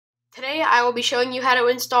Today I will be showing you how to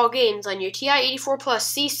install games on your TI-84 Plus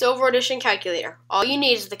C Silver Edition calculator. All you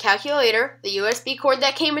need is the calculator, the USB cord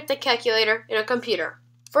that came with the calculator, and a computer.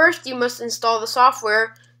 First, you must install the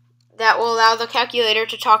software that will allow the calculator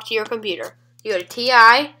to talk to your computer. You go to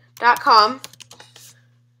ti.com,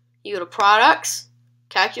 you go to Products,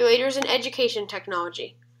 Calculators and Education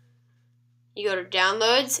Technology. You go to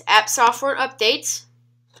Downloads, App Software and Updates.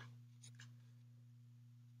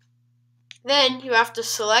 Then you have to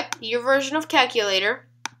select your version of calculator,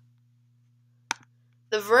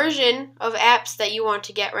 the version of apps that you want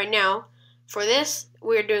to get right now. For this,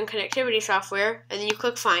 we're doing connectivity software, and then you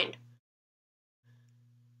click Find.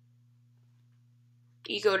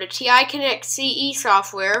 You go to TI Connect CE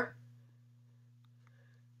software,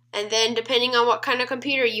 and then depending on what kind of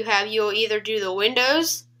computer you have, you'll either do the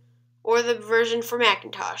Windows or the version for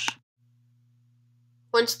Macintosh.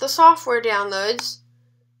 Once the software downloads,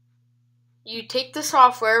 you take the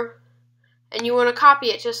software and you want to copy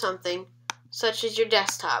it to something, such as your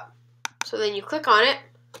desktop. So then you click on it,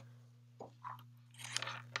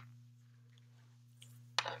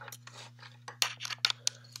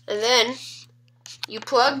 and then you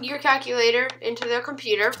plug your calculator into the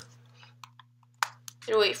computer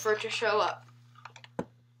and wait for it to show up.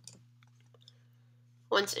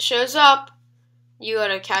 Once it shows up, you go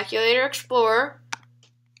to Calculator Explorer,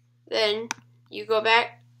 then you go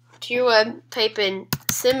back to your web, type in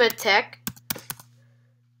cemetec,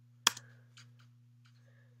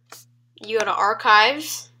 you go to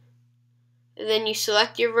Archives, and then you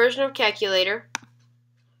select your version of calculator,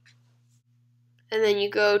 and then you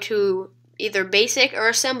go to either basic or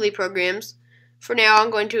assembly programs. For now,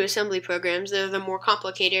 I'm going to assembly programs. They're the more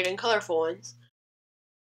complicated and colorful ones.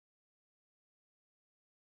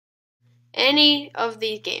 Any of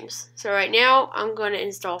these games. So right now, I'm going to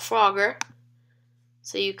install Frogger.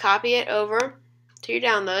 So you copy it over to your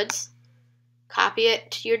downloads, copy it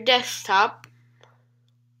to your desktop,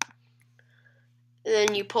 and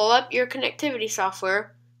then you pull up your connectivity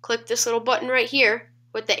software, click this little button right here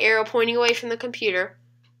with the arrow pointing away from the computer,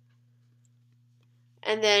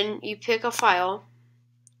 and then you pick a file.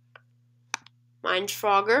 Mine's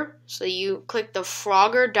Frogger, so you click the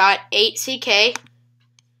frogger.8ck,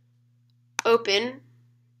 open,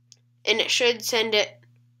 and it should send it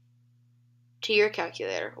to your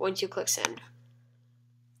calculator once you click send.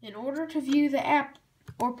 In order to view the app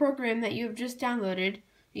or program that you have just downloaded,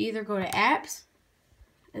 you either go to Apps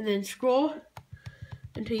and then scroll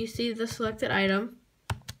until you see the selected item,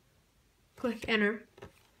 click Enter,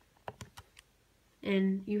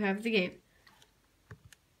 and you have the game.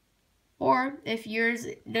 Or if yours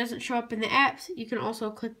doesn't show up in the apps, you can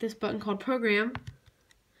also click this button called Program,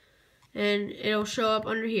 and it'll show up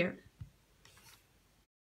under here.